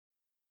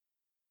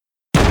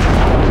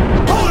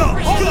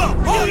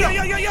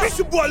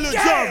your boy Lil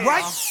Jon,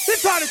 right? He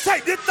trying to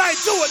take this thing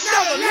to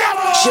another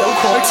level. Joe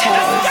Cortez.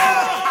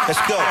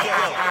 Let's go.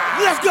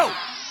 Let's go.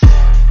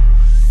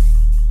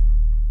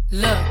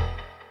 Look,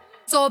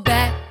 it's all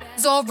bad,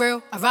 it's all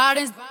real. I ride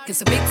in, get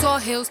some big tall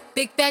hills,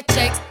 big fat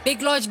checks,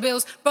 big large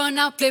bills, run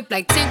out clip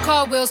like 10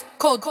 car wheels.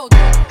 Cold,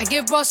 I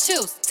give raw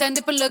chills, 10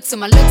 different looks, and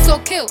my lips so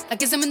kill. I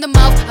kiss him in the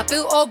mouth, I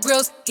feel all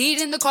grills.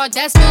 Heat in the car,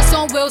 that smells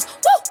on wheels.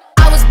 Woo!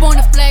 I was born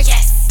to flex,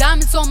 yes.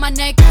 Diamonds on my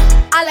neck.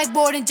 I like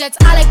boarding jets,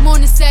 I like more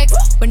than sex.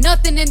 But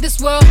nothing in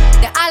this world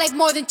that I like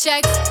more than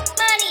checks.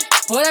 Money.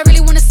 All I really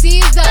wanna see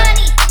is the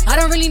money. I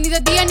don't really need a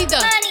D, I need the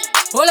money.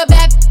 All I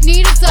back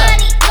need is the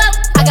money.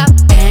 I got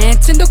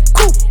bands in the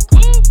coop,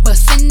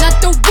 bustin'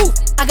 out the roof.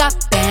 I got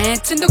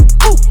bands in the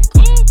coop.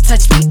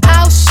 Touch me,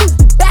 I'll shoot.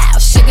 Bow,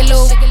 shake a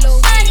little.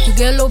 You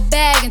get a little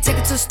bag and take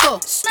it to the store.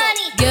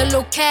 Get a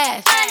little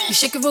cash. You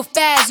shake it real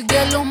fast, you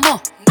get a little more.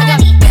 I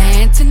got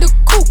bands in the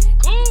coop,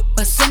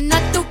 bustin'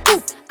 out the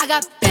roof. I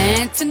got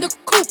bands in the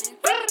coop,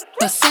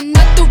 bustin'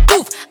 out the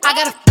roof. I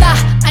gotta fly,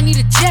 I need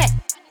a jet.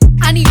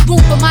 I need room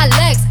for my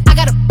legs. I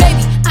got a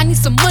baby, I need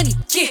some money.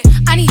 Yeah,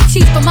 I need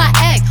teeth for my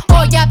egg.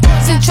 All y'all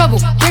is in trouble.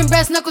 Bring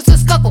brass knuckles to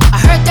scuffle. I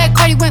heard that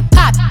Cardi went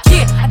pop.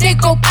 Yeah, I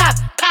did go pop.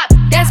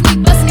 That's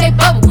me bustin' they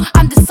bubble.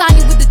 I'm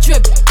designing with the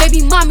drip.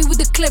 Baby mommy with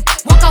the clip.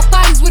 Walk out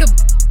bodies with a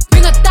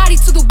bring a thotty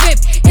to the whip.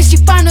 And she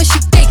fine or she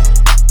fake.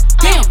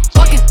 Damn,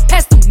 walking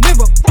past the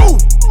mirror. Ooh,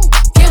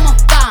 damn, I'm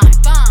fine.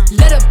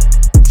 Let her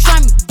try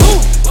me.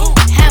 Boom,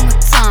 hammer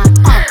time.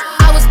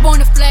 I was born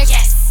to flex.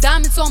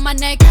 Diamonds on my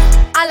neck.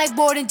 I like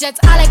boarding jets,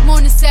 I like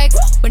more than sex.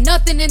 But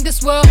nothing in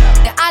this world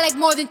that I like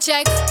more than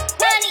checks.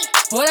 Money.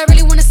 All I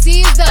really wanna see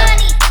is the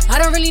money. I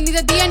don't really need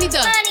a D, I need the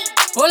money.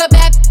 All I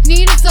back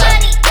need is the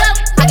money.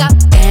 I got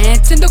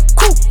bands in the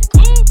coop,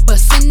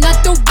 bustin'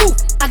 out the roof.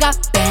 I got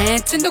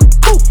bands in the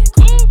coop.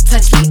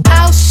 Touch me,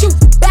 I'll shoot.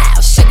 Bow,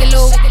 shake it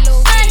low.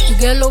 You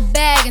get a little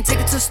bag and take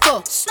it to the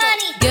store.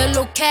 Get a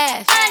little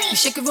cash. You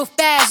shake it real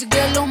fast, you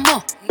get a little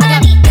more. I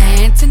got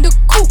bands in the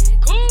coop,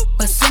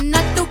 bustin'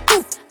 out the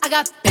roof. I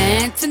got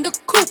bands in the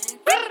coop.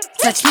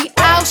 Touch me,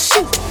 I'll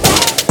shoot.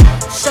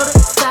 Show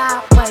it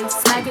sideways,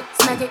 smack it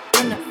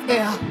in the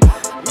air.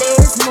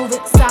 Legs move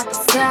it side to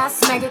side,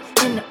 smack it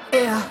in the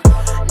air.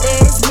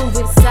 Legs move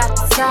it side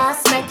to side,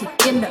 smack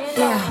it in the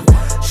air.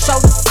 Show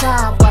it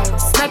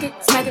sideways, smack it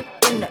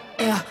in the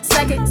air.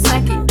 Smack it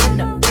in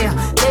the air.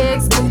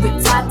 Legs move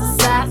it side to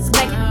side,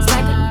 smack it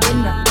in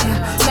the air.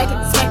 Smack it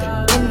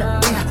in the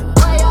air.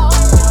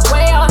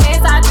 Way your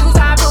hands, I choose,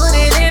 I put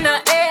it in the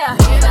air.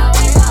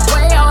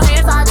 Way your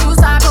hands, I choose,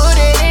 I put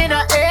it in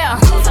the air.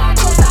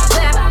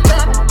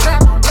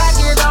 Clap, like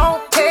you don't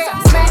care.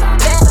 Smack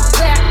that,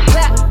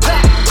 clap,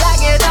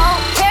 like you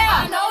don't care.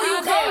 I know you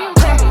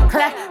care.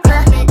 Clap it.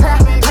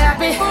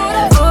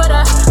 Foot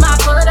up, my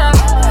foot up.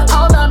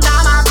 Hold up, now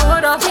my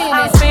foot up.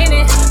 I'm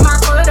spinning, my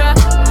foot up,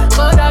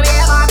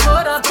 yeah, my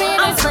foot up.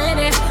 I'm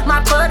spinning,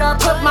 my foot up.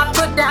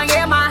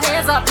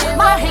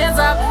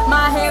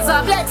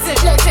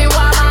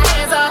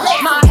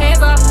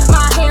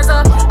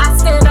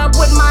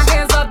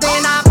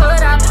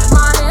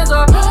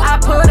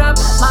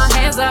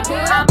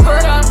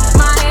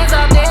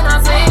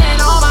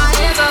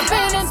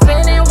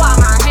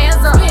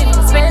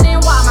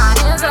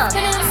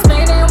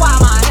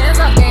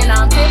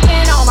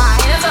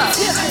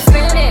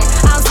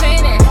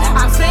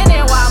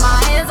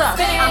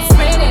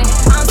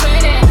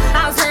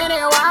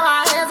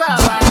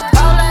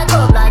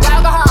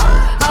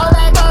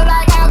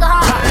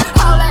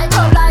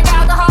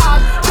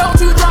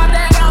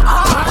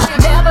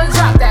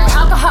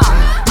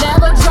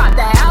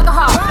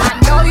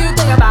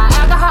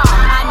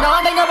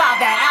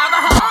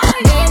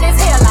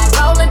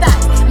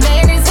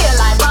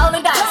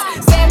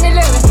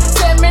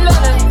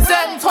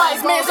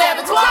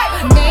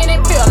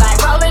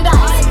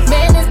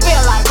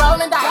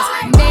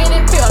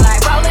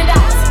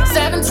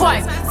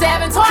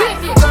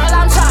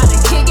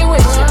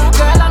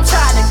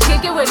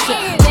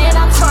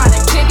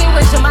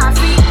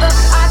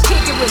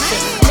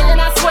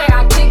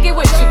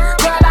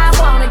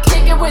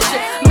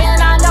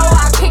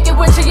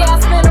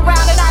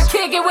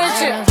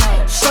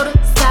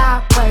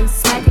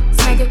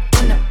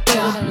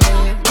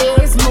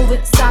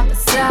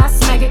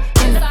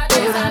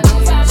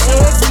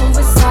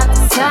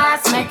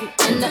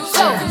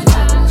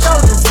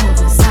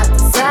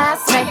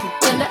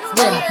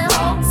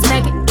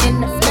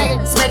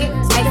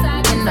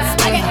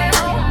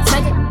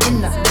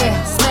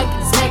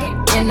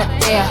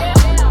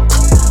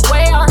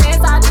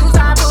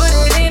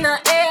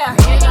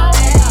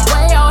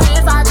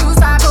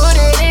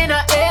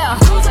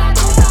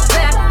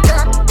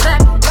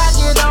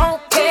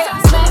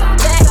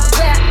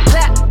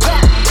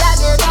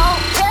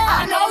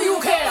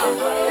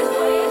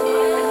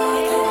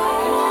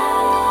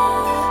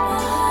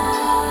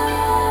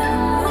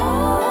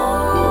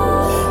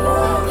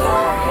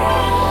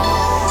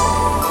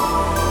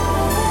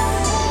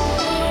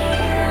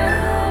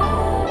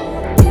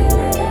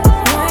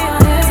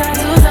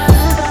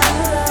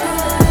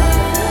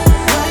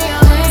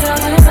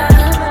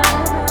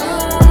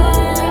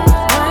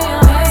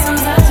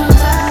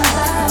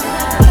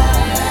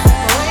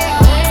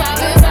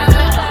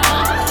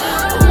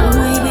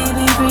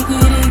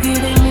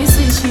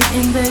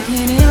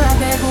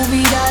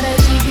 vida that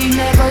she be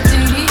never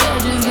TD.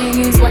 Just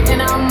be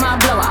sweating on my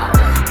blowout,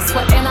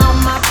 sweating on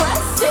my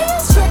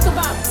prestige. Trick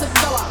about to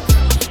go out.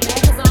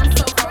 Cause I'm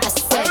so I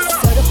said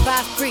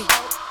certified free,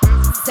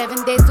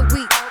 7 days a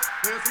week.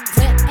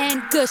 Wet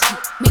and gushy,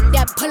 make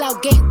that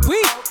pull-out game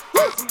weak.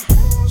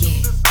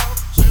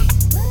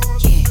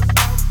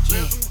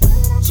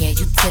 Yeah,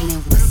 you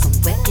dealing with some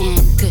wet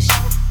and gushy.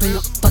 Bring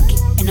a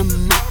bucket and a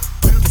mop,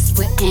 put this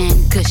wet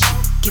and gushy.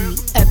 Give me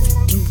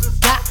everything you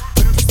got,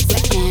 put this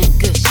wet and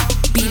gushy.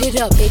 Beat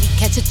it up, baby,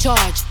 catch a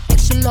charge.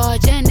 Extra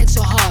large and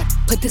extra hard.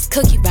 Put this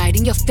cookie right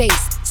in your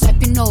face.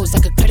 Swipe your nose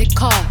like a credit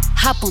card.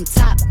 Hop on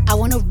top, I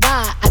wanna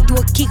ride. I do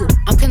a kegel,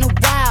 I'm kinda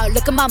wild.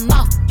 Look at my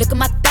mouth, look at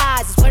my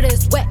thighs. It's wet,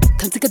 it's wet,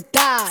 come take a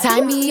dive.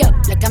 Tie me up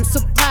like I'm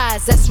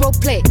surprised, that's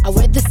roleplay. I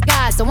wear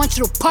disguise, I want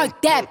you to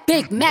park that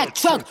Big Mac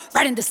truck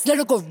right in this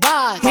little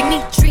garage. Make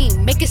me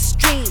dream, make it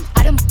stream.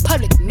 I don't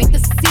public, make the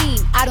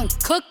scene. I don't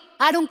cook,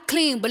 I don't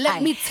clean, but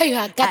let me tell you,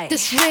 I got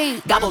this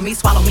ring. Gobble me,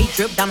 swallow me,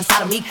 drip down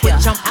inside of me. Quick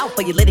jump out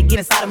for you, let it get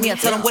inside of me. I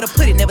tell them where to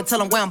put it, never tell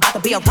them where I'm about to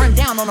be. I run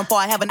down on them before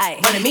I have a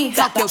night. Running me,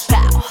 talk your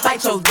style,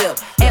 bite your lip.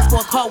 Ask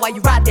for a call while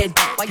you ride that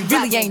dick. While you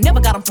really ain't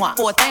never got him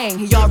for a thing.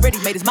 He already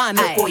made his mind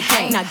up before he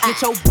came. Now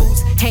get your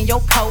boots, hang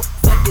your coat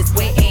for this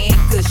wet and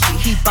gushy.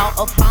 He bought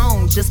a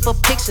phone just for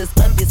pictures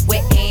of this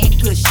wet and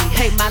gushy.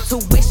 Pay my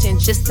tuition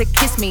just to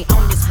kiss me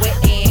on this wet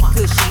and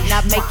gushy.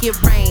 Now make it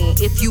rain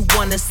if you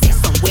wanna see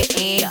some wet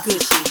and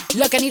gushy.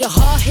 Look, I need a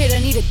hard hit, I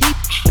need a deep,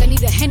 I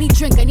need a Henny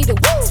drink, I need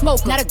a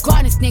smoke, not a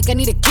garden snake, I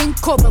need a king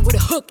cobra with a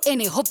hook in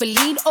it, hope it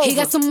lean over. He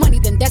got some money,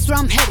 then that's where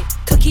I'm headed.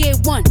 Cookie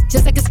A1,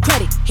 just like his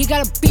credit. He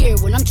got a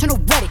beard, well I'm tryna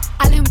wet it.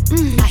 I let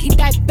him, now he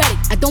diabetic.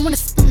 I don't wanna,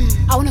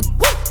 I wanna,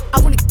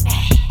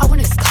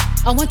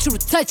 I want you to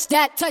touch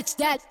that.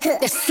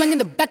 That swing in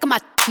the back of my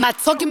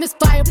talking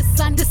misfire. The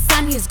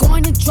sun is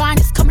going and drying,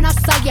 it's coming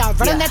outside. Yeah, I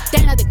run on that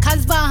thing, now the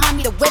cuz behind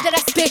me. The way that I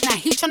spit, now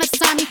he tryna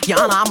sign me. Your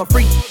Honor, I'm a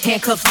freak,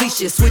 handcuffs,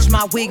 leashes. Switch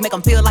my wig, make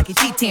him feel like he's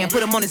G10.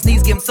 Put him on his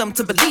knees, give him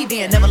something to believe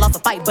in. Never lost a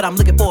fight, but I'm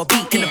looking for a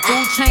beat. In the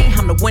food chain,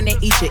 I'm the one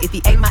that eat you. If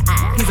he ate my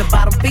eye, he's a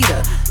bottom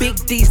feeder. Big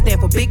D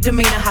stand for big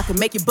demeanor. I can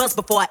make you bust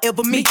before I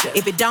ever meet you.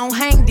 If it don't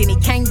hang, then he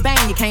can't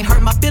bang. You can't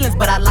hurt my feelings,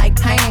 but I like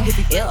pain. If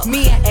he ill,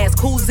 me and ask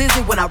who's is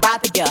it when I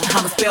ride together.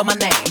 I'ma spell my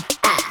name.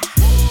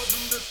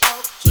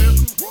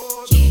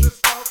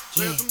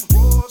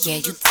 Yeah,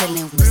 you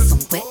dealing with some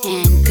wet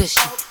and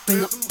gushy.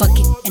 Bring a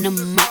bucket and a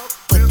mop,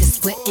 put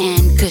this wet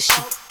and gushy.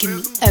 Give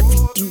me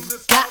everything you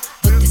got,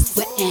 put this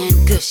wet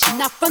and gushy.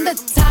 Now from the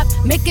top,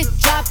 make it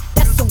drop,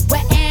 that's some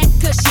wet and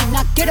gushy.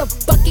 Now get a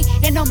bucket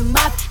and a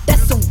mop,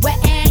 that's some wet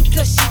and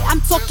gushy.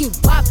 I'm talking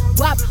wop,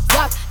 wop,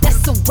 wop, that's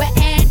some wet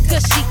and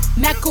gushy.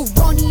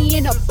 Macaroni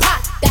in a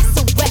pot, that's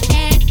some wet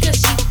and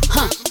gushy,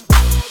 huh?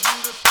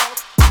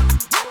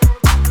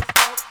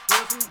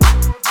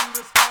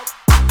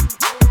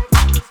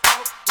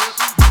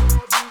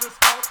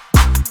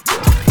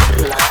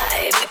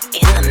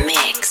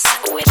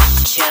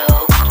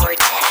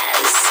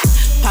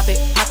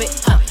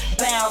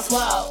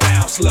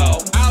 Bounce low.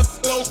 How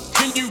low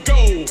can you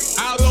go?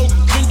 How low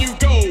can you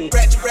go?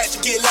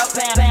 Ratchet, get low.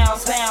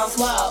 Bounce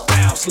low.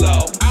 Bounce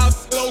low. How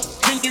low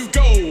can you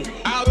go?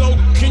 How low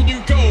can you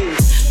go?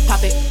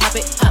 Pop it,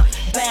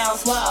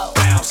 bounce low.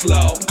 Bounce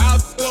low. How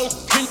low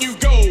can you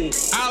go?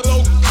 How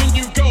low can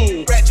you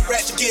go?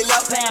 Ratchet, get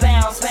low.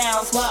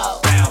 Bounce low.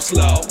 Bounce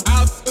low.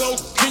 How low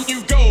can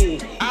you go?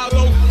 How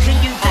low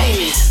can you go?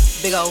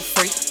 Big old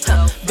freak,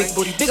 big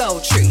booty, big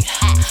old tree.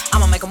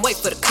 I'ma make him wait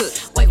for the cook.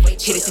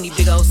 Hit it in these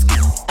big old skis.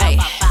 Ayy,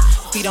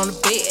 feet on the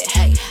bed.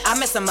 Hey, I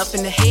mess him up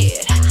in the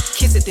head.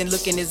 Kiss it, then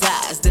look in his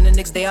eyes. Then the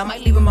next day I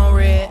might leave him on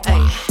red.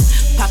 Ayy,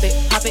 pop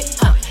it,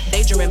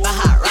 daydreaming by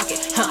hot rocket.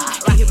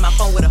 He hit my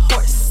phone with a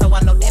horse, so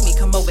I know that me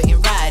come over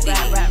and ride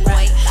it.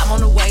 Right, I'm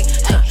on the way.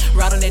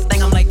 Ride on that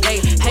thing, I'm like,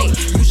 hey.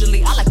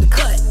 Usually I like to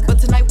cut, but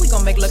tonight we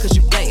gon' make love 'cause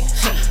you play.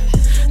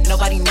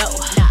 Nobody know.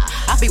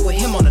 I be with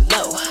him on the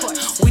low.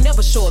 We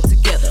never show up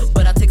together,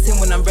 but I text him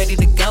when I'm ready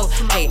to go.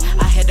 Hey,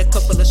 I had a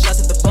couple of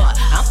shots at the bar.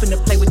 I'm finna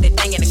play with that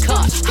thing in the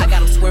car. I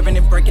got him swerving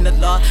and breaking the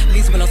law.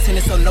 Leaves with no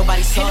tennis, so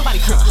nobody saw. Ain't nobody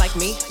trips like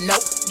me.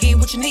 Nope. Get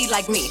what you need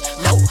like me.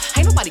 Nope.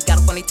 Ain't nobody got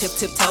up on their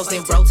tiptoes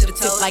and roll to the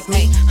tip like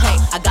me. Hey,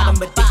 I got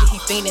him addicted, he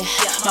fiending.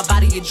 My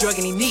body a drug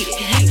and he need it.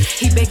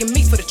 He begging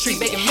me for the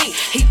treat, begging me.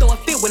 He throw a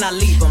fit when I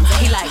leave him.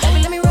 He like,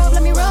 baby, let me rub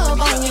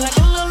on you. Like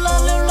a little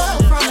love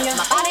from you.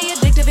 My body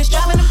addictive, it's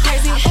driving him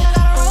crazy. I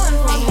gotta run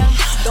from you.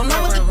 Don't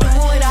know what to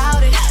do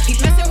without it. He's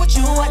messing with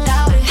you, I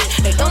doubt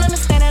it. They don't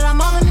understand that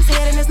I'm all in his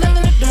head and there's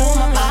nothing to do with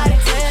my body.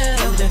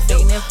 You've been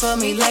feeding for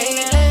me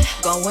lately,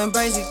 going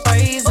crazy.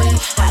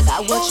 I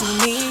got what you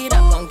need,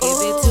 I'm gon' give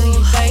it to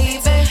you, baby.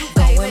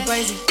 Going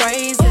crazy,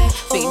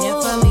 feeding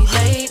for me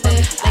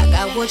lately. I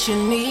got what you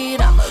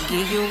need, I'ma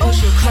give you what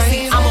you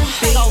crave. I'm a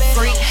big old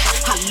freak,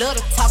 I love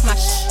to talk my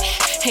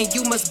shit, and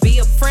you must be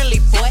a friendly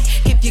boy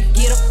if you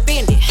get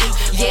offended.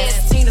 Yeah,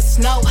 it's Tina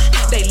Snow,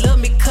 they love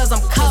me 'cause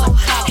I'm cold,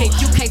 and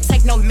you can't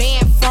take no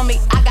man from me,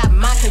 I got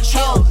my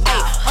control.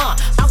 Hey,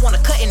 I wanna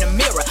cut in the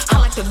mirror, I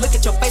like to look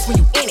at your face when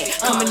you in it.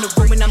 Come in the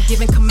room and I'm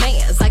giving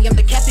commands, I am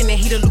the captain and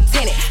he the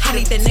lieutenant. How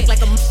need that neck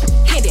like a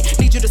hit it.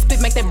 Need you to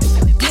spit, make that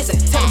listen.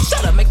 Tell him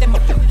shut up, make that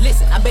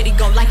listen. I bet he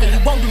gon' like it, he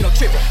won't do no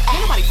tripping. Ain't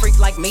nobody freak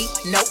like me,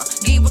 nope.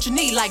 Get what you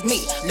need like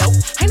me, nope.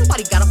 Ain't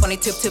nobody got up on their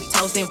tip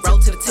toes, then roll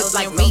to the tips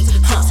like me.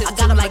 I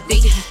got him like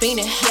D, he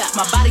fiendin'.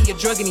 My body a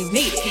drug and he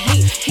need it.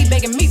 He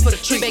begging me for the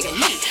treat.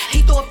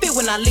 He throw a fit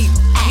when I leave.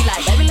 He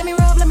like, baby, let me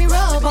rub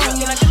on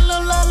you. I get a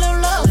little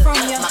love from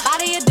you. My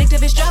body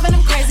addictive, it's driving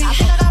him crazy. I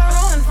think I gotta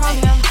run from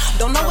him.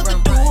 Don't know what to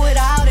do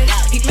without it.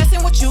 He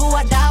messing with you,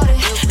 I doubt it.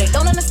 They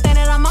don't understand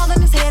it, I'm all in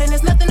his head and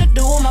it's nothing to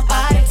do with my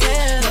body.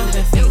 You've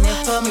been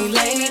feeling for me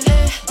lately,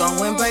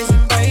 going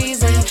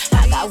crazy.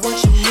 I got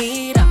what you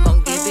need, I'm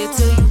gon' give it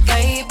to you,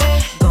 baby.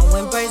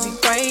 Going crazy,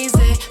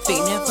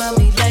 feeling for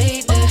me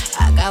lately.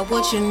 I got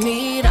what you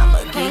need,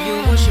 I'ma give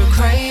you what you're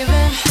craving.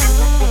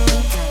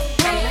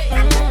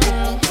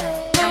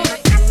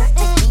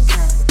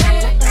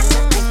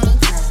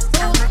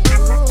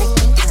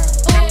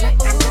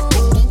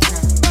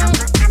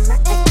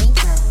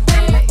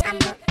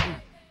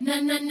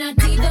 Na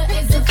diva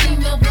is a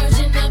female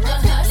version of a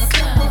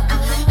hustler,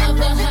 of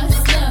a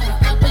hustler,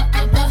 of a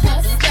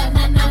hustler.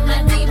 Na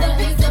diva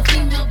is a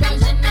female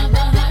version of a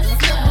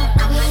hustler,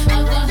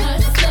 of a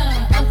hustler,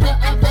 of a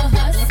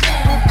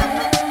hustler.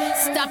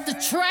 Stop the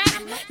track,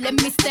 let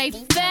me say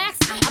facts.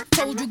 I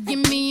told you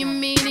give me a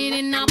minute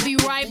and I'll be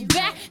right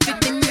back.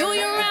 50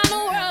 million around the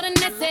world and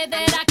they said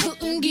that I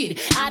couldn't get it.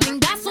 I done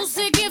got so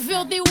sick and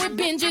filthy with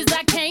binges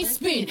I can't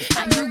spin.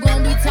 How you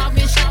gon' be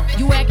talking shit?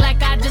 You act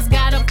like I just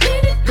got a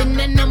pity. Been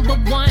the number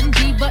one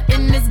diva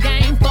in this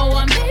game for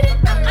a minute.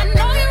 I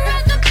know you're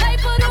at the play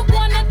for the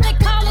one that they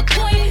call a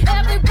queen.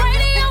 Every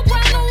radio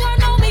around the world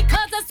know me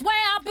 'cause that's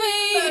where I be.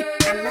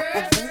 I'm not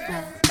a diva.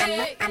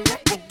 I'm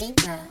not a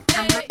diva.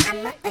 I'm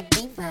not a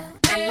diva.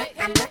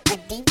 I'm not a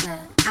diva.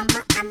 I'm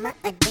not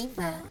a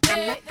diva.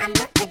 I'm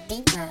not a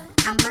diva.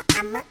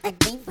 I'm not a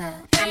diva.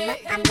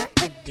 I'm not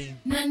a diva.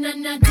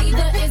 Na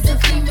diva is a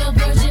female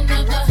version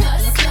of a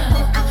hustler,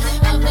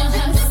 of a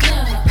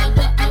hustler, of a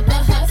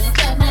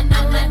hustler.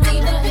 Na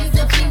diva is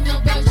a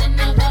female version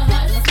of a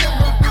hustler,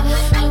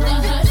 of a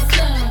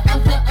hustler,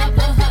 of a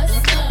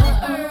hustler.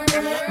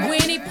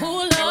 When he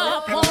pull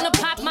up, wanna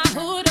pop my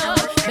hood up.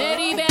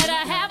 Betty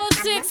better have a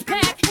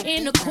 6-pack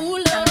in the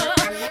cooler.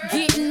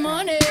 Getting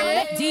money,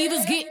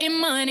 divas getting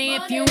money.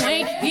 If you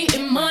ain't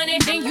getting money,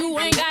 then you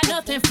ain't got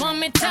nothing for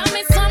me. Tell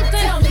me something.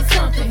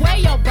 Where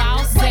your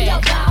boss at?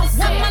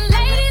 When my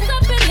ladies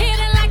up in here,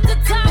 they like to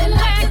talk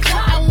back. I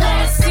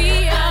wanna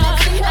see ya.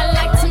 I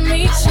like to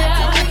meet ya.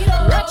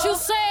 What you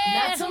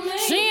said?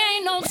 She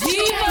ain't no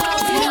diva.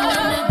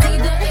 Na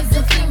diva is a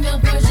female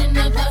version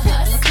of a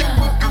hustler,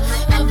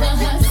 of a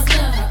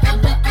hustler,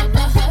 of a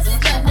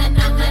hustler.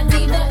 Na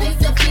diva is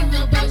a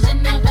female version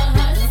of a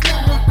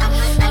hustler,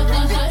 of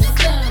a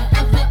hustler,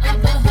 of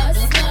a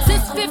hustler.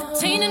 Since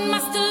 15 in my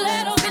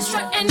stiletto, been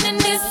strutting in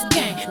this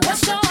game.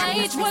 What's your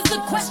age? Was the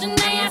question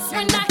they asked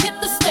when I hit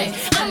the stage.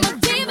 I'm a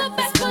diva,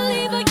 best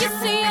believer. You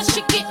see her,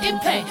 she getting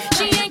paid.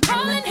 She ain't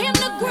calling him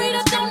the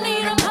greeter, don't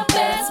need him her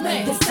best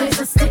mate. This is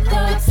a stick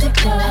up.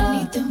 I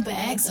need them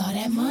bags, all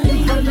that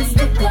money. I'm a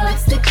stick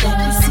up.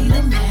 You see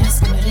the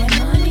mask, where that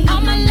money?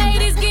 All my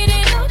ladies get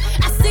it up.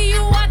 I see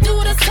you, I do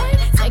the same.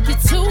 Take it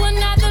to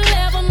another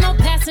level. No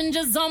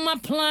passengers on my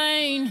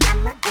plane.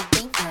 I'm a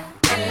diva.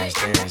 Dance.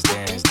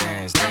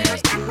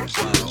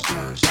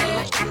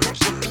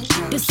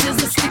 This is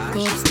a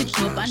stick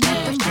up. I need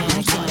them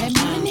bags, all that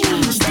money.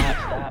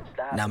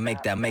 Now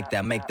make that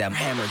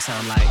hammer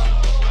time like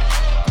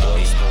go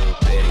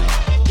stupid.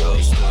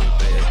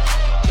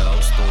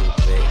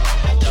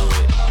 I do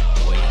it.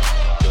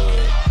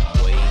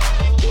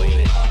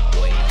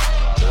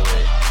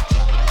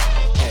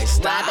 Hey,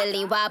 stop.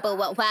 Wobbly wobble,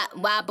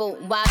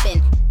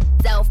 wobbin'.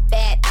 So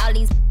fat, all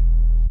these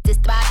is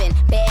throbbing.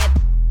 Bad,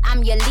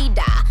 I'm your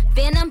leader.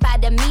 Venom by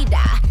the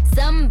meter.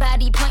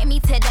 Somebody point me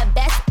to the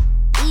best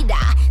eater.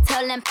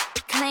 Tell them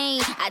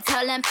clean, I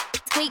tell them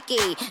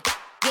squeaky.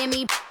 Give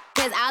me,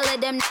 'cause all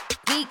of them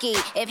geeky.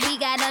 If he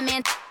got a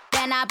man,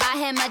 then I buy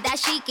him a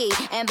dashiki.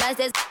 And bust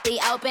his be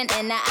open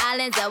in the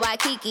islands of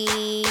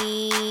Waikiki.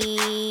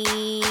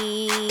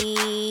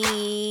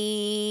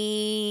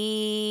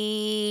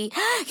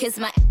 Kiss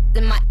my,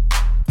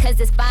 'cause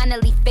it's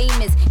finally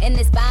famous and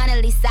it's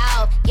finally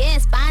solved. Yeah,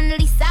 it's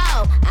finally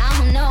solved. I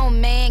don't know,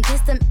 man,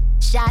 'cause them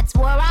shots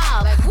wore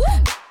off.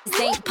 This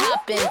ain't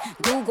poppin',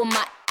 Google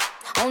my.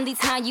 Only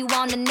time you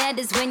on the net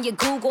is when you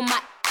Google my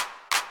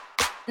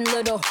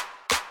little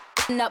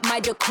up my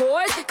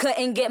decors.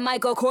 Couldn't get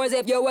Michael Kors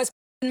if you was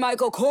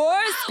Michael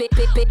Kors.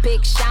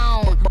 Big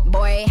Sean.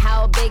 Boy,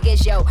 how big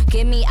is yo?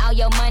 Give me all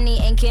your money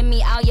and give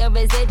me all your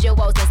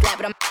residuals and slap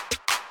them.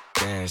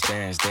 Dance.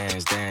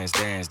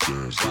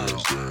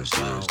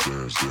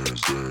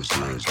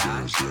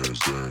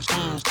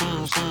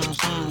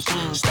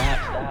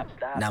 Stop.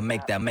 Now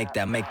make that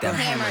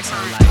hammer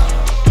time like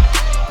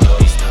go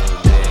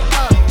stupid.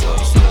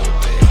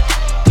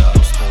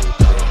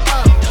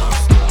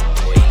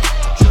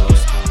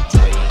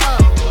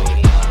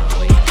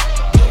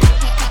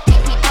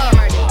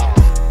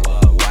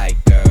 White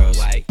girls,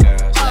 black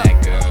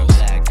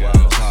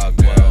girls, tall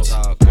girls,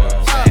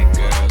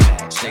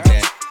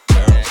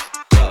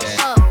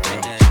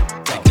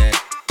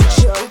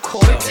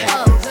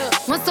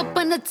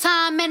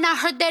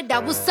 said I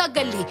was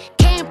ugly.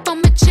 Came from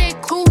a chick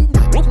who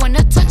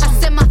wanna touch. I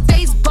said my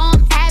face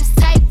bomb, abs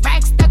tight,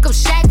 rack stuck up,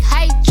 shack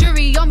height,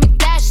 jury on me,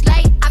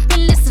 flashlight. I've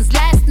been listening since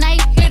last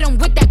night. Hit 'em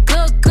with that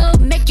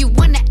good, make you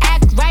wanna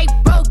act right.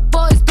 Broke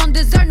boys don't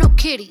deserve no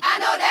kitty. I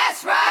know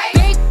that's right.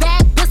 Big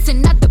bag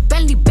bustin' out the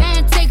Bentley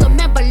band. Take a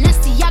man,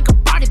 Balenciaga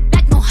brought it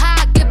back. Know how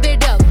I give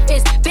it up.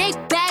 It's big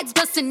bags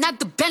bustin' out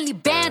the Bentley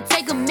band.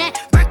 Take a man,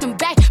 working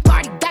back,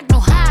 party back. Know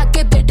how I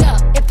give it up.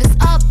 If it's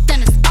up,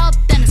 then it's up,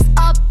 then it's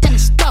up, then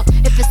it's stuff.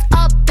 If it's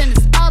up, then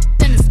it's up,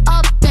 then it's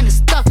up, then it's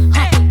stuff.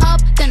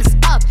 Up, then it's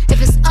up.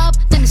 If it's up,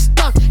 then it's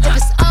stuck. If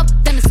it's up,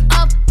 then it's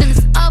up, then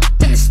it's up,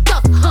 then it's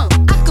stuck.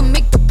 I can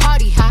make the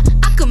party hot.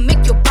 I can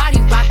make your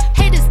body rock.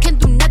 Haters can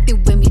do nothing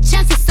with me.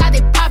 Chances are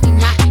they probably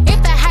not.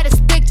 If I had a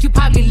stick, you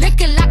probably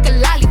lick it like a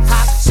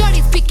lollipop.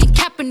 Shorty speaking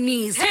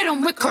Japanese, hit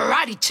 'em with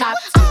karate chop.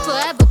 I'm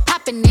forever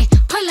popping it,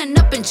 pulling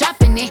up and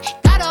dropping it.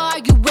 Gotta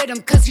argue with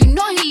him, cause you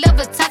know he love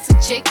a toxic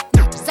chick.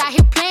 Out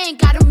here playing,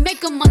 gotta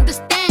make him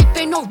understand. If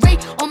ain't no ring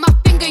on my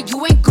finger,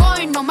 you ain't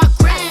going on my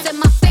gram. Set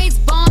my face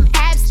bomb,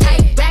 abs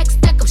tight, rack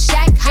stuck up,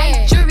 shack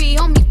height, jury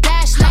on me,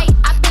 flashlight.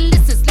 I've been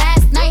listening since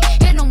last night.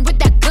 Hit 'em with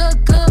that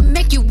good,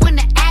 make you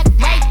wanna act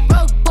right.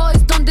 Broke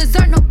boys don't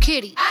deserve no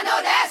kitty. I know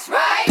that's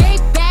right. Big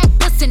bag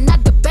bustin'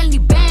 out the Bentley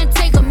band.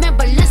 Take a man,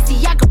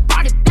 Balenciaga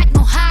brought it back.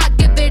 Know how I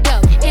give it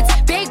up. It's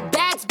big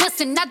bags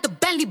bustin' out the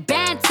Bentley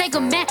band. Take a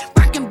man,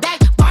 working back,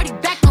 party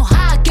back. Know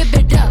how I give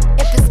it up.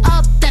 If it's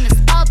up, then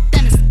it's up,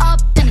 then it's up,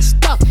 then it's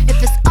stuck.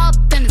 If it's up,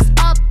 then it's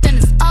up, then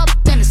it's up,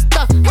 then it's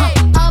stuck.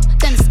 Up,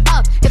 then it's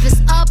up. If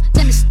it's up,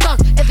 then it's stuck.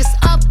 If it's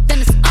up, then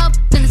it's up,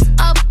 then it's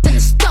up, then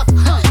it's stuck.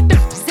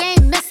 They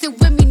ain't messing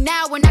with me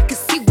now, and I can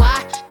see why.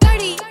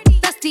 30,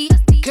 dusty,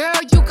 girl,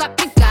 you got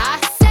pink eye.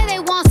 Say they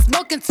want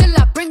smoke until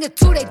I bring it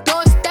to their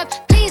doorstep.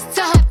 Please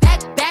tell her back,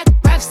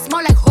 breath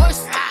smell like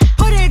horse.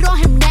 Put it on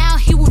him now,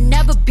 he will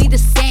never be the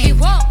same.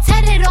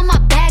 Tat it on my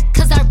back,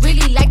 cause I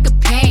really like the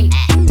pain.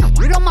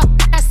 Read on my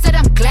back, I said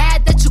I'm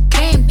glad that you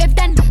came. If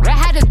that I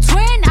had a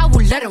twin, I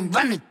would let him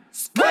run it.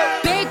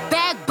 Big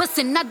bag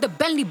bustin' out the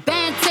Bentley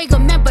band. Take a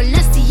man,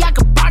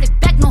 Balenciaga brought it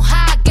back. Know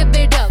how I give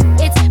it up.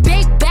 It's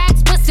big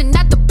bags bustin'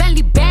 out the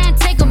Bentley band.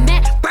 Take a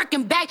man,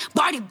 Birkin back,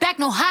 party back.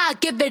 Know how I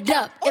give it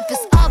up. If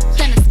it's up,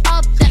 then it's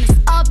up, then it's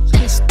up,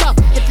 then it's stuck.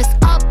 If it's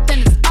up, then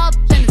it's up,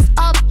 then it's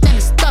up, then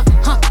it's stuck.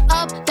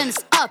 Up, then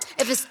it's up.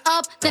 If it's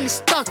up, then it's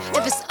stuck.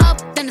 If it's up,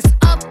 then it's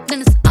up,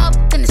 then it's up,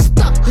 then it's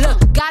stuck.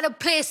 Look, gotta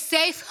play it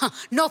safe.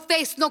 No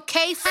face, no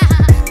case.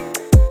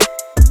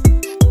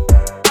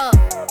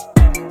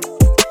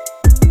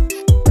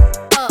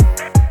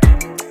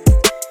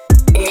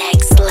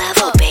 Next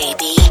level,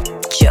 baby.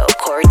 Joe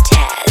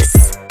Cortez.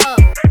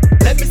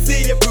 Let me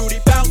see your booty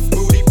bounce,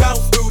 booty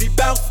bounce, booty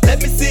bounce.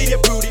 Let me see your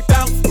booty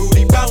bounce,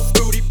 booty bounce,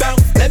 booty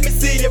bounce. Let me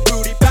see your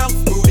booty bounce,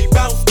 booty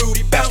bounce,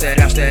 booty bounce.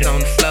 Bounce that on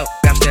the floor.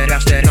 Bounce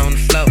that on the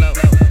floor.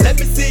 Let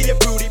me see your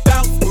booty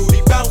bounce,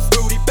 booty bounce,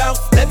 booty bounce.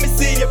 Let me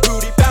see your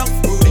booty bounce,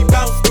 booty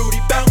bounce,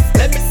 booty bounce.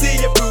 Let me see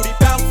your booty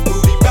bounce,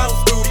 booty bounce,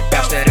 booty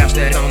bounce. Bounce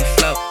that on the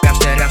floor. Bounce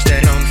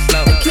that on the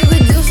floor. Keep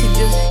it juicy,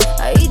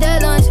 I eat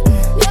that lunch.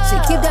 She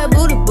keep that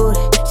booty.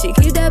 She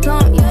keep that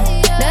plump, yeah.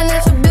 That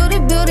natural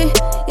beauty,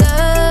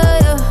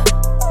 yeah.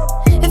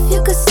 If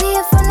you could see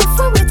it from the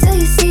front, wait till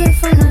you see it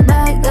from the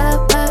back, back,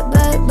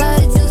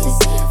 juicy.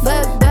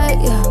 Back,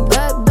 yeah,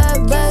 back,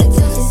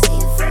 juicy.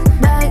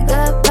 Back,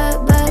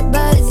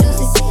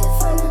 juicy.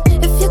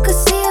 If you could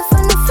see it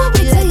from the front,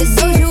 wait till you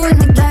see it from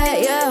the back,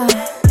 yeah.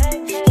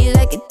 He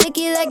like it thick,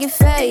 he like it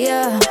fat,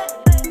 yeah.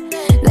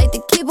 Like to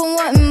keep on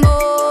wanting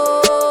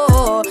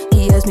more.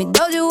 He asked me,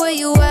 Doja, where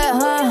you at,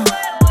 huh?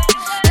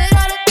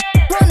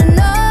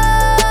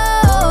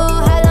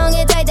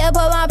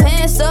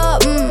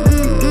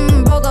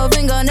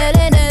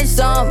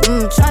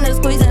 Tryna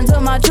squeeze into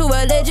my true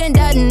religion,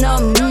 that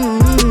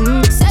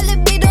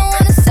Celebrity don't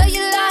wanna sell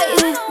you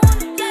light.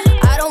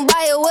 I don't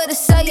buy it with a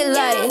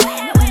cellulite.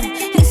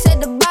 He said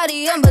the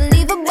body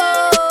unbelievable.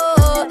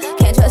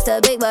 Can't trust a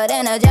big butt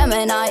and a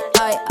Gemini.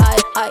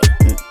 I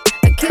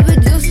keep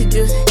it juicy.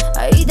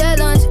 I eat that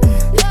lunch.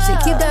 She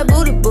keep that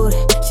booty.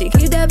 She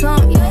keep that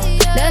plump, yeah.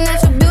 That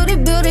natural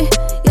beauty,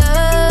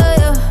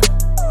 yeah.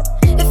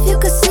 If you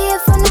could see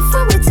it from the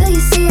front, wait till you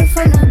see it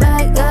from the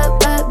back, back,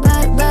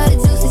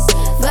 juicy.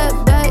 Back,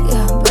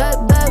 yeah,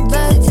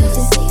 back,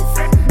 juicy.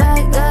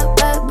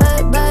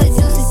 Back,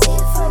 juicy.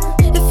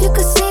 If you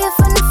could see it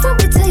from the front,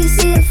 wait till you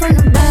see it from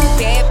the back.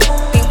 Bad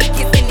and we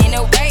kissing in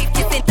a wave,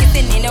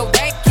 kissing in a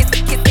wave,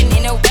 kissing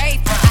in a wave.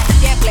 I see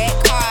that black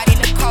card in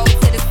the code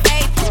to the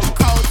safe,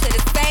 code to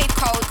the safe,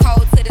 code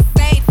to the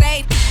safe.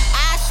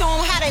 I show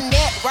 'em how to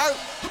network.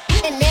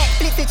 And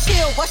Netflix and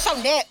chill, what's your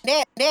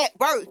net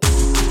worth?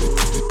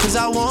 Cause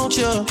I want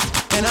you,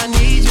 and I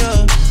need you,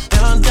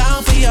 and I'm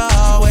down for you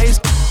always.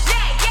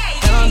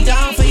 And I'm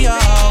down for you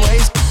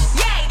always.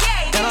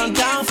 And I'm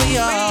down for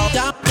you,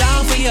 down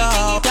for you,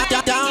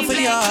 down for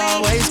you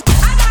always.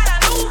 I got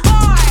a new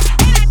boy,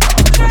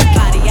 and it's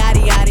body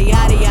yaddy yaddy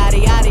yaddy yaddy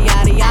yaddy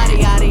yaddy yaddy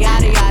yaddy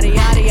yaddy yaddy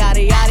yaddy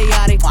yaddy yaddy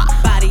yaddy.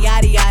 Body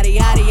yaddy yaddy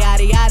yaddy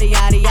yaddy yaddy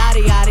yaddy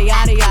yaddy yaddy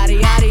yaddy yaddy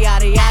yaddy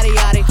yaddy yaddy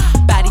yaddy.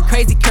 Body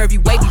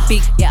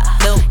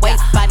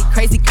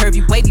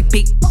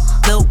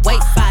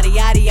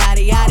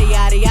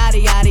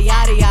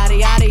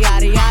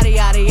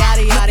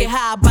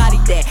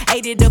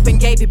it up and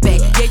gave it back.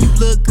 Yeah, you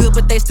look good,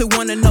 but they still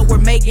wanna know where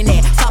Megan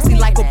at. Saucy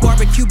like a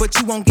barbecue, but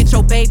you won't get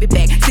your baby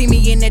back. See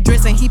me in that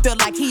dress and he felt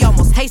like he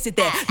almost tasted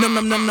that. Num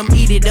num num num,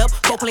 eat it up.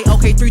 Go play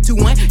okay, 3, 2,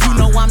 1. You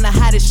know I'm the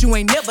hottest, you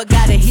ain't never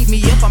gotta heat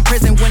me up. I'm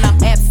present when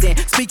I'm absent,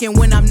 speaking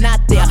when I'm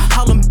not there.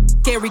 Call them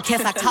scary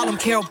cats, I call them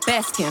Carol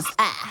Baskins.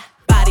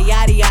 Body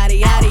yaddy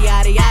yaddy yaddy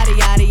yaddy yaddy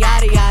yaddy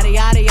yaddy yaddy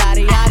yaddy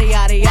yaddy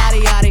yaddy yaddy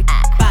yaddy yaddy.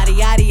 Body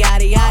yaddy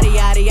yaddy yaddy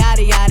yaddy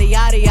yaddy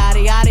yaddy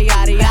yaddy yaddy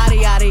yaddy yaddy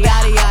yaddy yaddy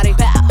yaddy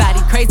yaddy. Body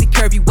crazy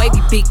curvy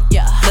wavy big,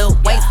 yeah. Little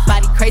waist,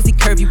 body crazy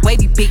curvy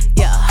wavy big,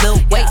 yeah.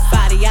 Little waist,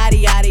 body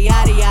yaddy yaddy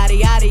yaddy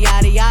yaddy yaddy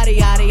yaddy yaddy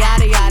yaddy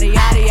yaddy yaddy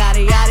yaddy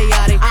yaddy yaddy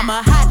yaddy. I'm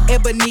a hot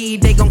ebony,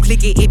 they gon'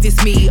 click it if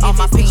it's me. All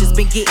my pictures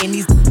been getting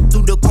these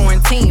through the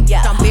quarantine.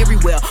 Yeah, I'm very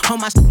well on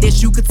my shit,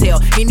 as you could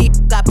tell. Any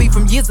I beef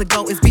from years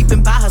ago is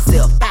beefing by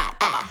herself.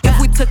 If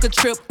we took a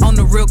trip on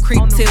the real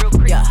creep tip,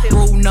 yeah.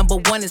 Rule number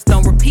 1 is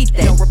don't repeat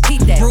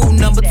that. Rule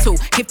number 2,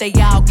 if they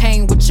all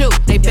came with you,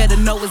 they better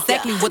know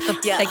exactly what the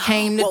they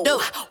came to do.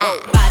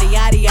 Body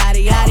yaddy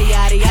yaddy yaddy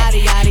yaddy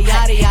yaddy yaddy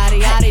yaddy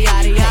yaddy yaddy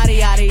yaddy yaddy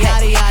yaddy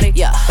yaddy yaddy.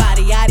 Yeah.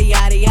 Body yaddy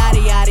yaddy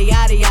yaddy yaddy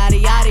yaddy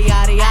yaddy yaddy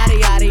yaddy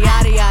yaddy yaddy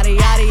yaddy yaddy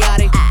yaddy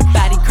yaddy.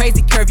 Body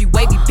crazy curvy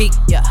wavy big,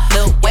 yeah.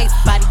 Little waist,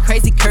 body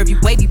crazy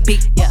curvy wavy big,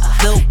 yeah.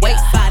 Little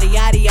waist, body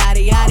yaddy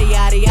yaddy yaddy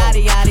yaddy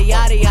yaddy yaddy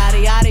yaddy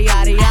yaddy yaddy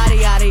yaddy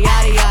yaddy yaddy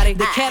yaddy yaddy.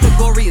 The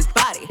category is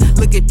body.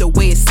 Look at the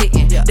way it's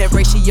sitting. That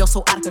ratio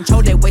so out of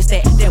control. That waist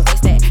that.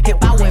 If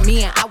I were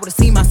me and I would've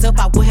seen myself,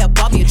 I would have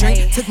bought me a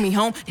drink. Took me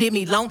home, did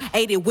me long,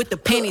 ate it with the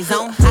pennies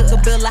on. I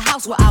could build a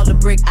house with all the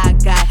brick I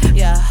got.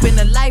 Yeah, been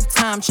a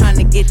lifetime trying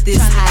to get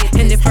this high.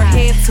 And if her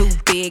head too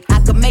big, I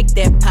could make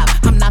that pop.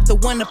 I'm not the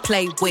one to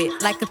play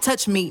with, like a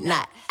touch me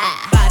not.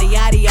 Body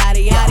yaddy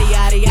yaddy yaddy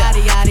yaddy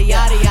yaddy yaddy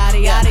yaddy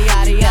yaddy yaddy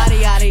yaddy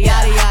yaddy yaddy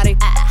yaddy yaddy.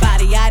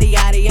 Body yaddy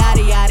yaddy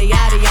yaddy yaddy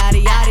yaddy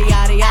yaddy yaddy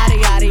yaddy yaddy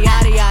yaddy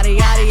yaddy yaddy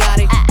yaddy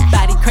yaddy.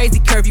 Body crazy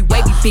curvy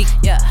wavy big,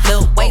 yeah.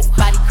 Little waist,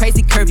 body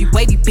crazy curvy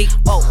wavy big,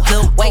 oh.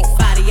 Little waist,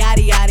 body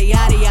yaddy yaddy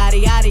yaddy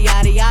yaddy yaddy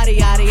yaddy yaddy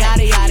yaddy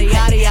yaddy yaddy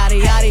yaddy yaddy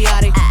yaddy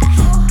yaddy.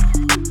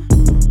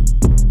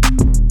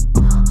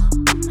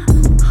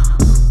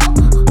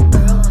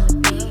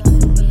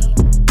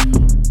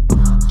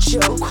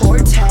 Joe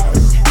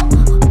Cortez.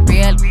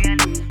 Real,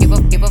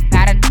 give a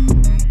pattern.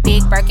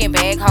 Big Birkin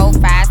bag,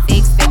 hold 5,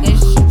 6 figures.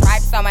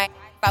 Stripes on my,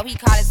 so he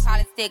call it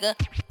sticker.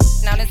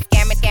 Known as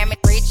scam it,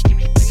 rich.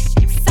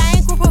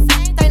 Same group of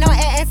they know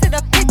add to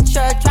the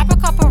picture. Drop a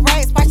couple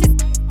rights, watch it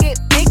get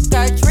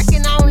bigger.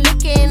 Drinking, I'm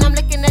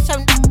licking at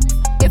your.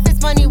 If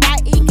it's money, why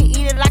he can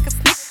eat it like a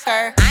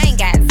Snicker? I ain't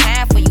got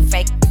time for you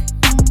fake.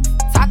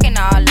 Talking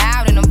all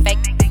loud in them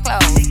fake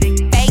clothes.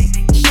 Fake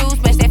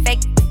shoes match that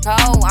fake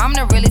toe. I'm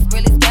the realest,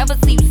 never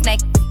see you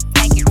snake it.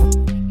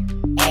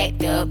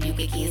 Act up, you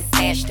could get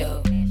snatched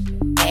up.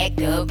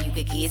 Act up, you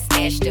could get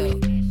snatched up.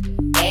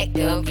 Act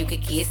up, you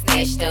could get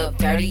snatched up.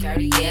 Dirty,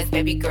 yes,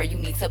 baby girl, you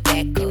need to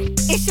back up.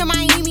 It's your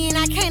Miami and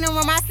I can't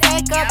run my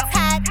sack up.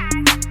 Tied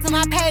to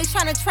my page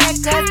tryna track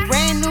us.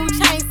 Brand new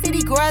chain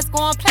city girls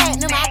going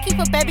platinum. I keep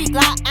a baby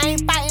Glock, I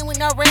ain't fighting with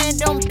no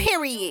random,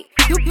 period.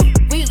 You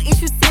real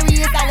issue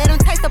serious, I let him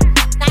taste the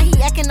now he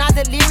acting all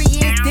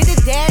delirious. Did a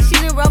dash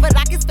in the rubber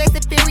like his face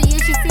is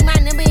furious. You see my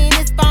number in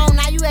his phone,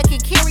 now you acting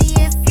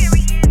curious.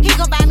 He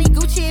gon' buy me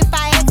Gucci if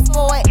I ask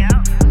for it.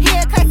 He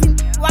a classy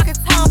walking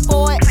Tom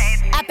for it.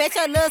 I bet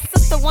your little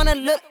sister wanna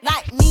look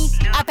like me.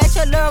 I bet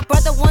your little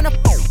brother wanna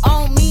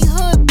on me.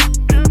 Hood,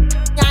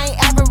 I ain't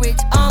average.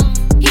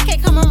 He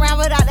can't come around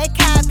without that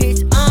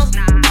cabbage.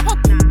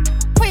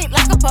 Quick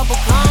like a bubble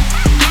gum.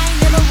 I ain't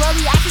never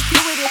worry, I can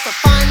do it for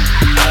fun.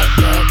 Act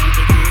up, you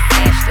could get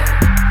snatched up.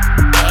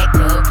 Act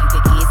up, you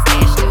could get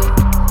snatched up.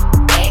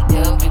 Act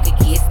up, you could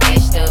get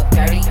snatched up.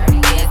 Dirty,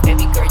 yes,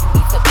 baby girl, you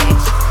need to back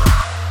up.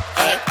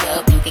 Act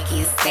up, you could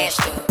get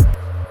snatched up.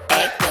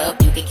 Act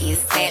up, you could get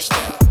snatched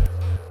up.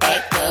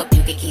 Act up,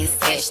 you could get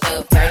snatched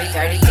up. Dirty,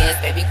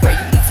 yes, baby girl,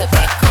 you need to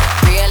back up.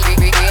 Real,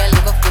 live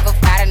a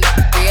fight enough.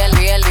 Real,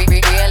 live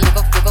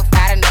a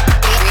fight enough.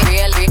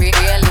 Real, live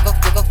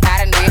a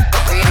fight enough.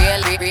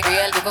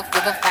 Live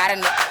a fight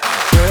enough.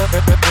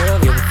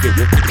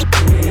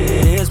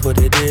 It is what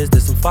it is,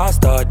 there's some fast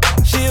start.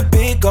 She a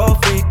big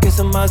old freak, it's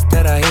a must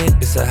that I hit.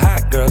 It's a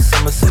hot girl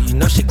summer, so you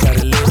know she got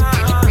it lit.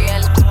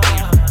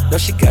 No,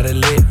 she got it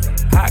lit.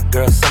 Hot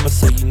girl summer,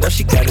 so you know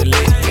she got it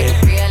lit.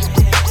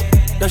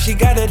 Yeah. No, she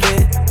got it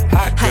lit.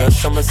 Hot girl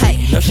summer, so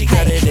you know she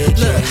got it lit.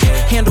 Look,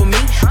 handle me?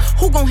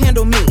 Who gon'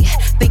 handle me?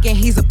 Thinking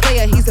he's a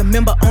player, he's a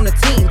member on the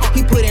team.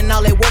 He put in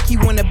all that work, he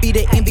wanna be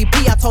the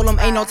MVP. I told him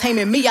ain't no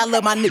taming me, I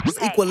love my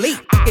niggas equally.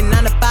 Fucking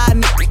 9 to 5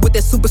 niggas with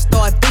that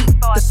superstar beat.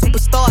 The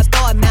superstar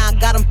star, now I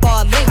got him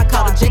far link. I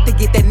called a jet to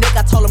get that nigga,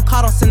 I told him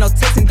call, don't send no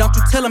text. And don't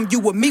you tell him you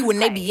with me when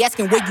they be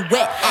asking where you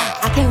at.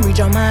 I can't read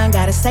your mind,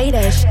 gotta say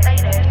that shit.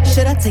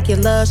 Should I take your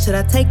love, should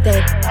I take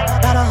that?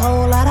 Got a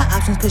whole lot of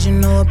options, cause you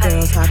know a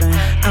girl's hopping.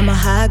 I'm a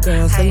high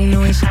girl, so you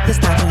know ain't shit to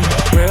stop me.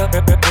 Real,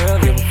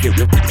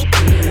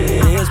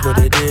 it is what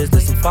it is,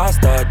 there's some fast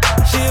start.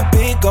 She a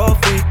big old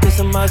freak, it's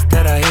a must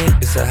that I hit.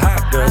 It's a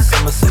hot girl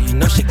summer, so you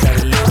know she got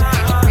it lit.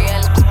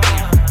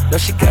 No,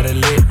 she got it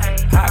lit.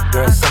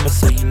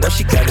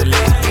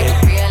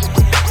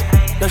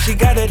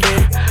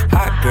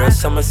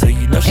 summer, so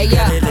you know she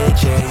got it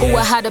lit, yeah. Who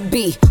a how to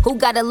be? Who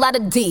got a lot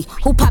of D?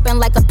 Who poppin'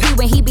 like a P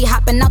when he be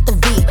hopping out the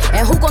V?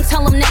 And who gon'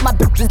 tell him that my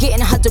bitch is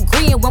getting her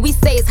degree? And when we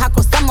say it's hot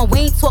girl summer, we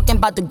ain't talking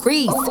about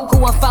degrees. Who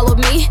won't follow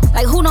me?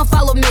 Like who don't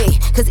follow me?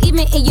 Cause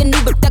even in your new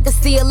bitch, I can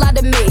see a lot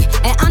of me.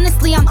 And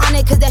honestly, I'm on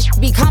it cause that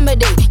shit be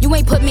comedy. You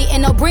ain't put me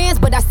in no brands,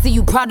 but I see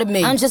you proud of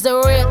me. I'm just a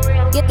real,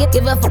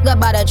 give a fuck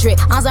about a trick.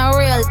 I'm some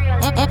real,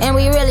 and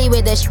we really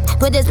with this shit.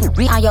 Put this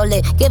on your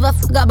lip. Give a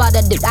fuck about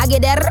the dick. I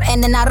get that,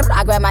 and then I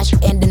grab my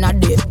shit, and then I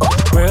dip.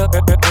 Real,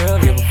 it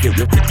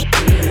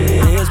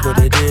is what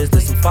it is,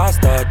 this some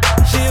 5-star.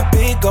 She a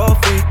big old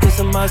freak, it's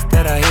a must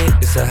that I hit.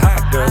 It's a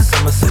hot girl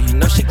summer, so you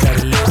know she got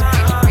it lit.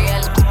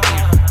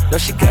 Know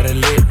she got it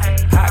lit.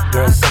 Hot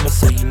girl summer,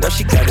 so you know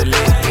she got it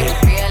lit.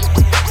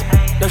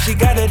 Yeah. Know she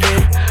got it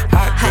lit.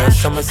 Hot girl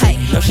summer, so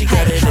you know she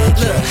got it lit.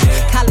 Look,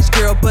 college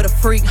girl, but a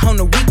freak on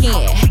the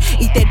weekend.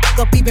 Eat that dick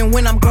up even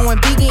when I'm going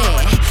vegan.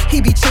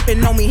 He be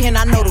tripping on me and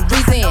I know the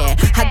reason.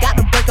 I got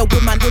to break up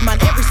with my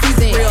every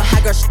season. Real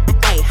high girl shit,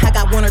 ayy. I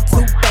got 1 or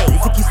 2 days.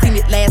 If you seen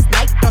it last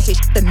night, don't say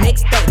shit the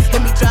next day.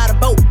 Let me drive the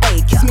boat,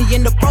 ayy. Kiss me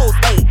in the pros,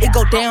 ayy. It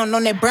go down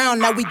on that brown,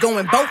 now we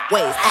going both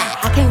ways.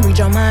 I can't read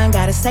your mind,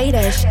 gotta say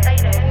that shit.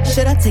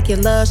 Should I take your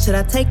love, should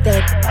I take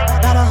that?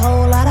 Got a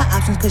whole lot of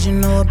options cause you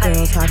know a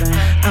girl's hopping.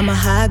 I'm a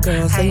high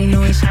girl, so you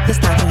know ain't shit that's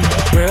stopping.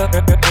 Real,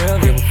 it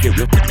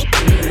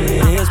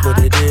is what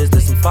it is,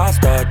 this some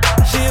 5-star.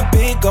 She a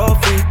big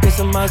old freak, it's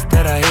a must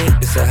that I hit.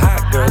 It's a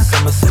hot girl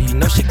summer, so you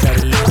know she got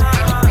it lit.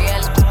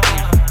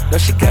 Know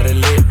she got it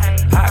lit.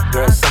 Hot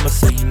girl summer,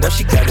 so you know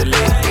she got it lit.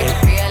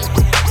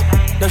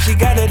 Yeah. Know she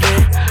got it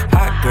lit.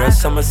 Hot girl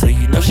summer, so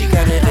you know she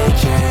got it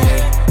lit.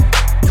 Yeah.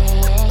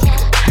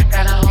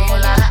 Got a whole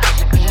lot of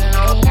options, you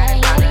know we got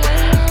it lit.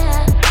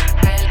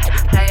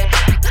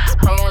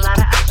 Whole lot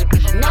of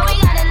options, you know we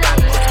got it lit.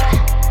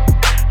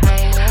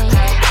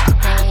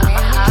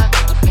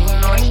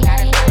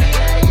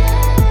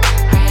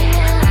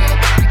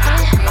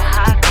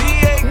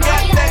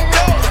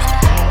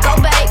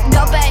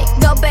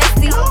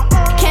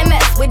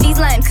 With these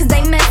lames, cause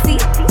they messy.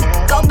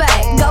 Go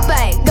back,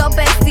 go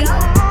bestie.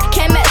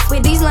 Can't mess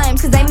with these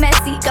lames, cause they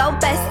messy. Go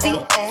bestie.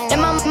 Them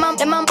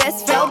my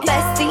best friend,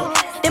 bestie.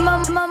 Them my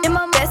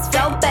best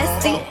friend,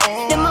 bestie.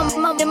 Them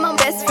my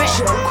best friend.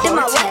 Them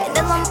my what?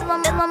 Them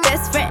my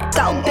best friend.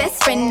 Go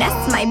best friend,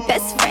 that's my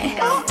best friend.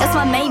 That's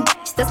my main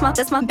bitch,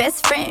 that's my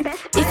best friend.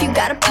 If you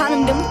got a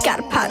problem, then we got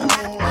a problem.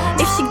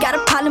 If she got a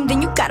problem,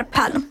 then you got a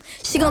problem.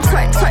 She gon'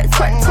 twerk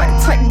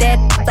that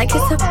like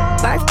it's her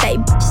birthday,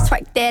 bitch,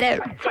 twerk that out.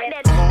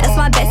 That's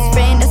my best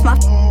friend, that's my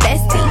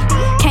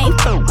bestie. Can't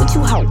fuck with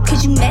you, hoe,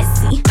 cause you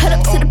messy. Put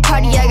up to the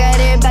party, I got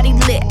everybody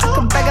lit. I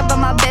can brag about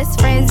my best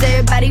friends,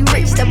 everybody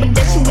rich. Double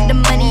dutching with the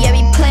money, I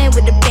be playing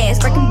with the bands.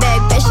 Working bag,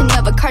 fashion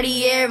of a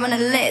Cartier on the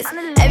list.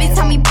 Every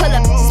time we pull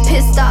up, just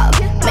pissed off.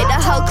 Make the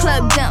whole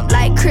club jump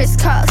like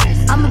crisscross.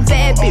 I'm a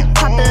bad bitch,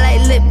 poppin'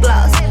 like lip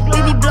gloss.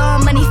 We be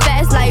blowing money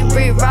fast like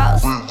Rick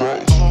Ross.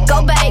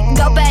 Go back,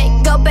 go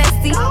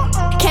bestie.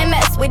 Can't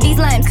mess with these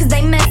lames cause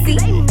they messy.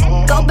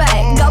 Go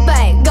back, go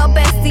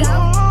bestie.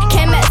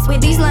 Can't mess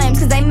with these lames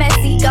cause they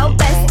messy. Go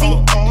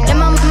bestie. Them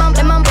my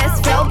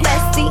best friend,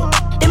 bestie.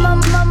 Them my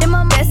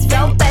best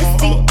friend,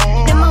 bestie.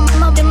 Them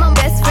my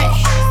best friend.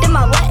 Them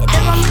my what?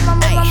 Them my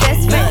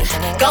best friend.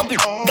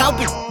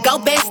 Go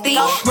bestie.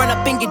 Run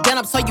up and get done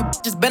up so you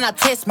just better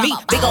test me.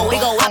 Big ol'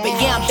 hoppin',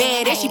 yeah I'm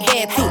bad and she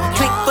bad too.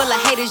 Click full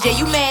of haters, yeah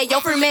you mad,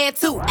 your friend mad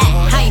too.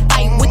 I ain't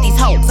fighting with these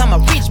hoes, I'm a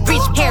rich,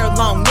 hair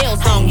long,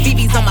 nails long,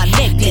 BBs on my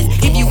necklace.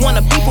 If you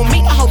wanna beef with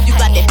me, I hope you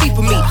got that beef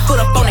with me. Put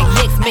up on their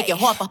necks, make it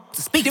hard for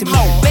to speak to me.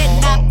 Bet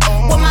not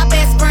with my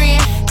best friend,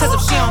 cause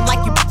if she don't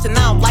like you, bitch, and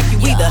I don't like you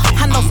either.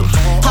 I know some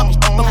talk,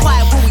 but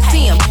quiet when we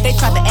see them. They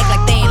try to act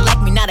like they ain't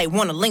like me, now they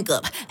wanna link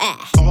up.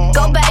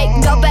 Go back,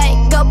 go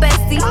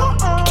bestie.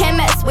 Can't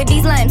mess with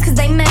these lames cause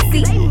they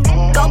messy.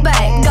 Go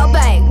back, go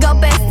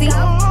bestie.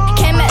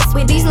 Can't mess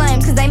with these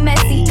lames cause they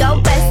messy. Go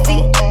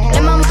bestie.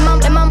 Them my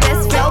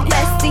best friend,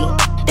 bestie.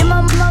 Them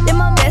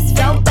my best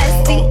friend,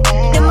 bestie.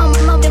 Them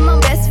my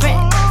best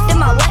friend. Them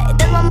my what?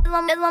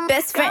 Them my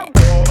best friend.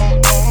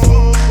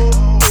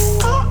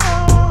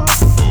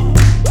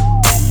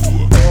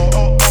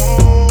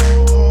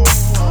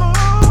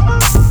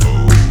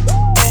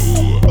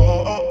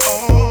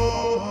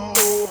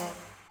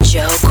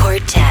 Joe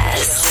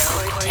Cortez.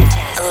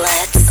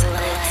 Let's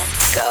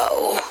go,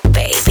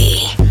 baby.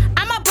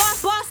 I'm a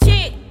boss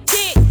chick.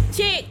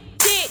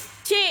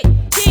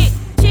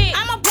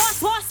 I'm a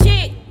boss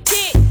chick.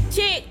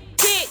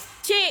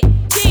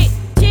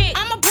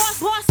 I'm a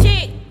boss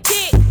chick.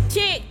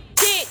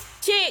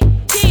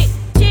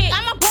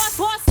 I'm a boss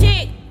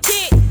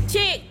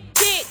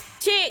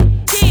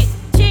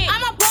chick.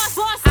 I'm a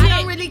boss. I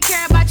don't really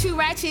care about you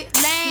ratchet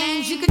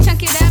lames. You can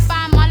chunk it up,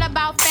 I'm all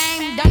about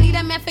fame. Don't need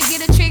a man,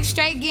 forget a trick,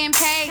 straight getting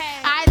paid.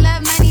 I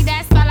love money,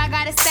 that's all I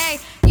gotta say.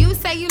 You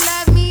say you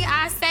love me,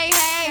 I say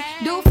hey.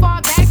 Do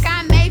fall back,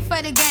 I'm made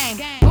for the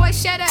game. Boy,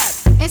 shut up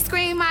and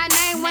scream my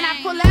name. When I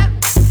pull up,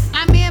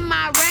 I'm in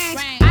my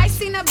range. I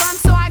seen a bump,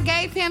 so I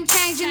gave him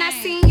change. And I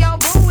seen your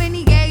boo and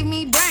he gave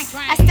me brain.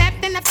 I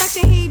stepped in the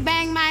function, he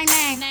banged my name.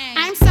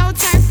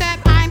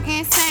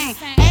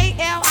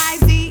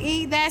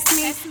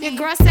 That's me. Your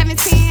girl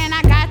 17 and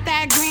I got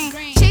that green.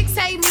 Chicks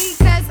hate me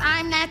cause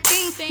I'm that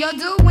thing. Your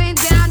dude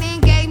went down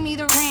and gave me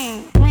the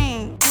ring.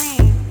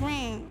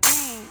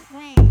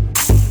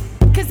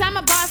 Cause I'm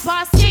a boss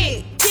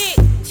chick.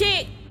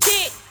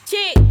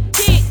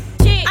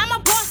 I'm a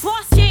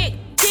boss chick.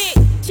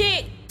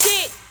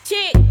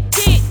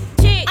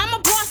 I'm a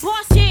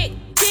boss chick.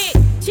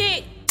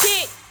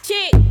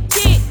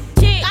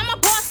 I'm a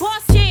boss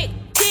chick.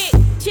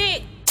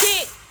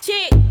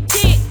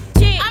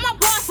 I'm a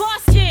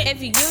boss chick.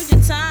 If you use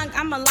your tongue,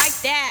 I'ma like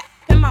that.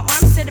 Put my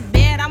arms to the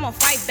bed, I'ma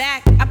fight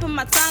back. I put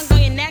my tongue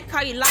on your neck,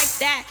 how you like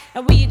that?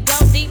 And when you go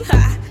deep,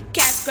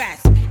 cat scratch.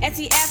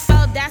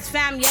 STFO, that's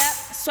fam, yup.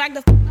 Swag the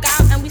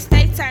out and we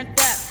stay turned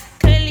up.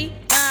 Clearly,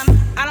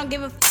 I don't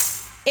give a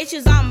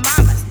issues on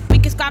mamas. We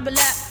can squabble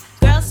up.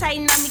 Girls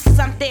hating on me cause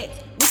I'm thick.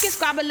 We can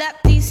squabble up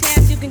these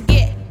hands you can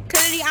get.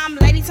 Clearly, I'm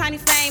Lady Tiny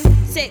Fame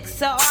 6.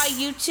 So all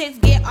you chicks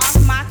get off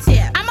my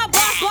tip. I'm a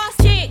boss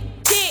chick.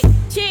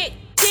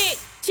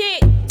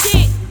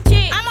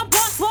 I'm a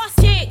boss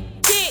chick.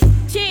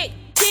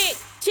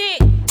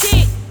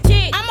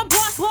 I'm a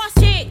boss chick.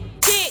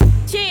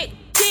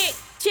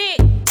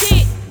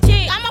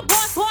 I'm a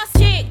boss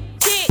chick.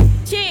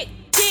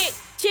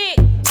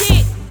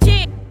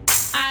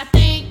 I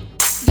think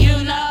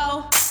you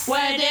know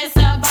where this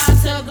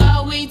about to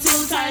go. We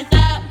too turned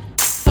up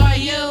for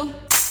you.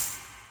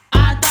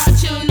 I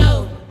thought you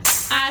knew.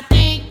 I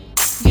think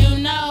you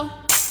know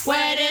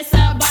where this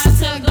about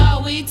to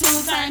go. We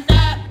too turned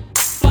up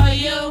for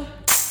you.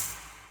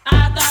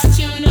 I thought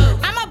you knew.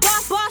 I'm a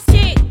boss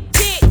chick.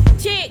 I'm a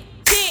boss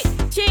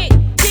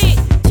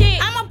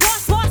chick. I'm a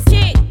boss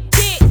chick.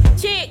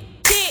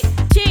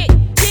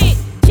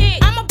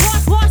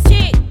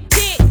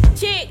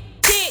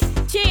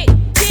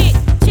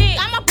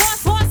 I'm a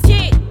boss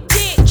chick.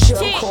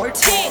 Joe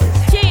Cortez.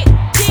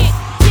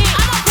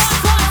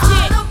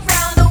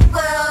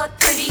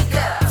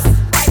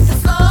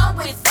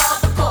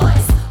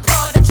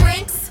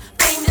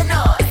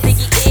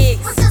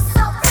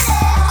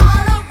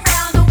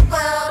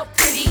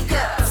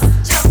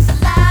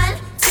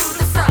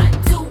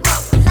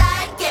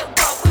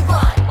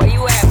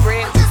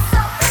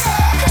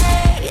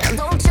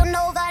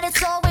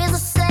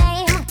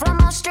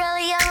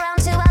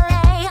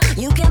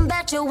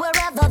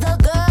 Wherever the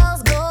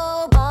girls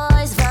go,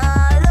 boys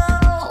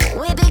follow.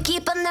 We be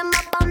keeping them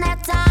up on their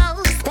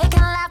toes. They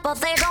can laugh, but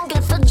they don't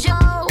get the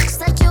jokes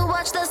that you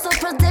watch. They're so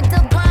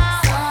predictable.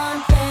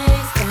 Some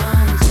things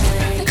gonna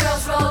change. The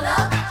girls roll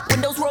up,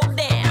 Windows roll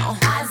down,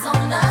 eyes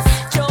on us,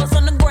 jaws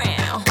on the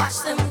ground.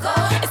 watch them go.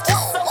 It's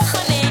just so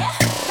funny.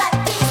 Like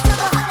these to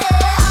the honey.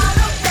 All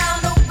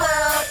around the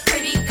world,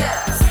 pretty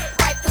girls.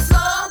 Wipe the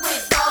floor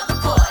with all the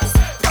boys.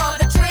 Pour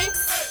the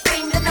drinks,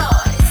 bring the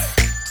noise.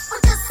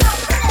 We're just so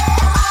pretty.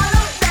 All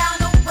around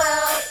the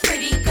world,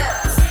 pretty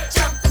girls.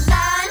 Jump the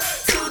line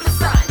to the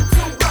front.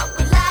 Do what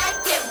we like,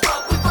 get what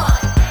we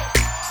want.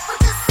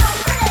 We're just so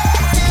pretty.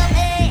 Tell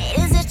me,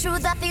 is it true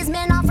that these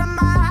men are from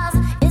Mars?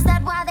 Is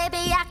that why they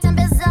be acting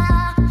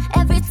bizarre?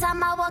 Every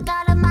time I walk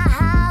out of my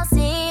house,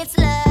 it's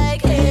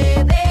like,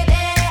 hey baby.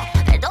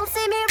 They don't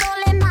see me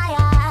rolling my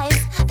eyes.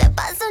 They're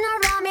buzzing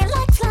around me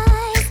like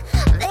flies.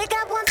 They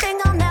got one thing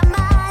on their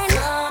mind.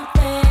 Some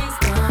things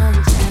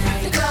gonna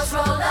change. The girls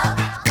roll up,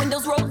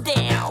 Windows roll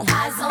down,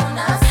 eyes on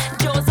us,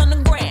 jaws on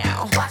the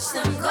ground. watch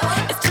them go.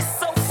 It's just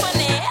so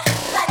funny.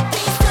 Like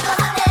these to the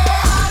honey.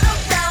 All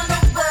around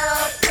the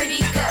world,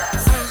 pretty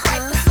girls.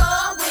 Wipe the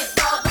floor with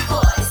all the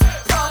boys.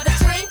 Pour the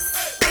drinks,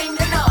 bring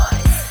the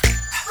noise.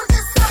 We're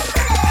just so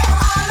pretty.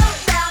 All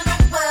around the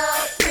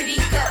world, pretty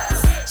girls.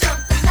 Jump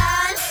the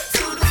line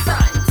to the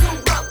front. Do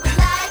what we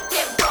like,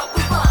 get what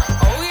we want.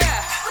 Oh yeah.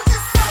 We're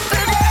just so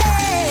pretty.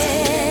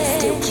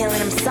 Still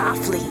killing him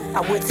softly.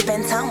 I would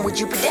spend time with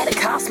you, but that'd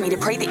cost me to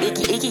pray that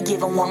Iggy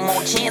give him one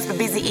more chance. But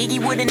busy Iggy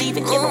wouldn't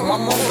even give him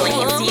one more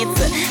glance. See, it's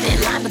a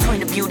thin line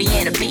between a beauty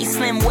and a beast.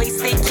 Slim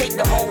waisted cake,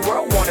 the whole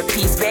world want a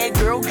piece. Bad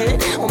girl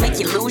good will make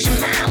you lose your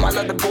mind. While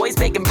other boys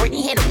begging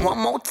Britney hit him one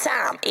more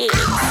time.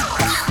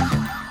 Yeah.